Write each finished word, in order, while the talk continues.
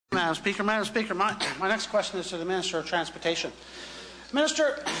Madam Speaker. Madam Speaker, my next question is to the Minister of Transportation.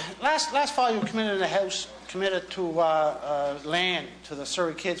 Minister, last fall you committed in the House to land to the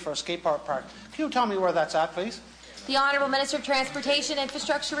Surrey kids for a skate park. Can you tell me where that's at, please? The Honourable Minister of Transportation,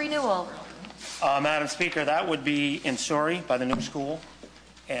 Infrastructure Renewal. Madam Speaker, that would be in Souris by the new school.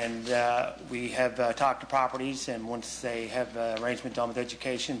 And we have talked to properties, and once they have arrangement done with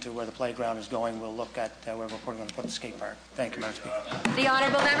education to where the playground is going, we'll look at where we're going to put the skate park. Thank you, Madam Speaker. The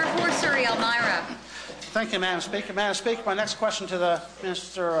Honourable Member for Surrey, Elmira. Thank you, Madam Speaker. Madam Speaker, my next question to the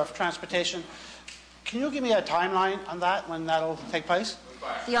Minister of Transportation. Can you give me a timeline on that, when that will take place?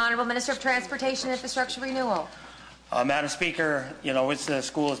 The Honourable Minister of Transportation, Infrastructure Renewal. Madam Speaker, you know, the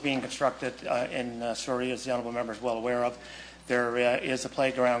school is being constructed in Surrey, as the Honourable Member is well aware of. There is a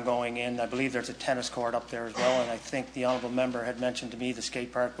playground going in. I believe there's a tennis court up there as well, and I think the Honourable Member had mentioned to me the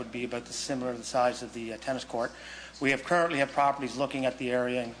skate park would be about similar to the size of the tennis court. We currently have properties looking at the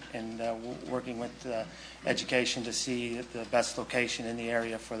area and working with education to see the best location in the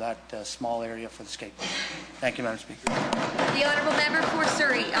area for that small area for the skate park. Thank you, Madam Speaker. The Honourable Member for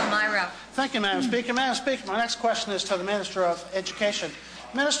Surrey, Elmira. Thank you, Madam Speaker. Madam Speaker, my next question is to the Minister of Education.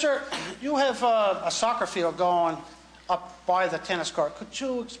 Minister, you have a soccer field going up by the tennis court. Could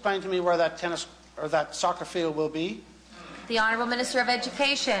you explain to me where that soccer field will be? The Honourable Minister of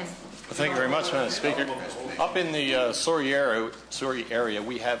Education. Thank you very much, Madam Speaker. Up in the Souris area,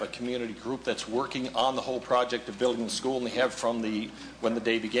 we have a community group that's working on the whole project of building the school, and they have from when the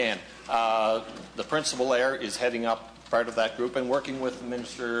day began. The principal there is heading up part of that group and working with the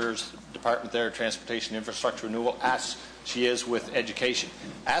Minister's Department there, Transportation Infrastructure Renewal, as she is with Education.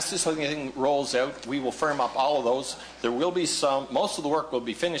 As this thing rolls out, we will firm up all of those. There will be most of the work will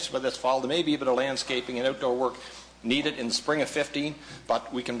be finished by this fall. There may be a bit of landscaping and outdoor work needed in the spring of 15,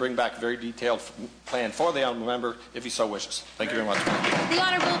 but we can bring back a very detailed plan for the Honourable Member if he so wishes. Thank you very much. The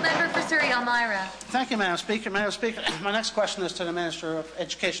Honourable Member for Surrey, Elmira. Thank you, Madam Speaker. Madam Speaker, my next question is to the Minister of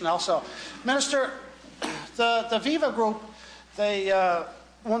Education also. Minister, the Viva Group, they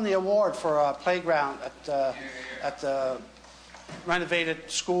won the award for a playground at the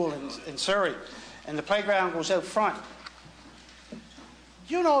renovated school in Surrey, and the playground goes out front. Do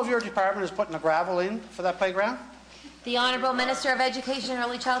you know if your department is putting the gravel in for that playground? The Honourable Minister of Education and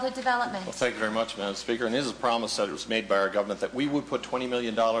Early Childhood Development. Well, thank you very much, Madam Speaker. And it is a promise that was made by our government that we would put $20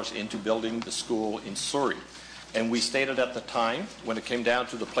 million into building the school in Souris. And we stated at the time, when it came down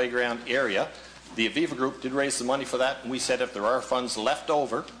to the playground area, the Aviva Group did raise the money for that, and we said if there are funds left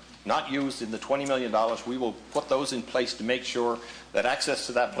over, not used in the $20 million, we will put those in place to make sure that access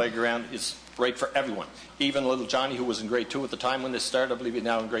to that playground is right for everyone. Even little Johnny, who was in grade 2 at the time when this started, I believe he's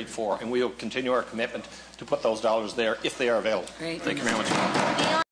now in grade 4, and we will continue our commitment to put those dollars there if they are available. Great. Thank you very much.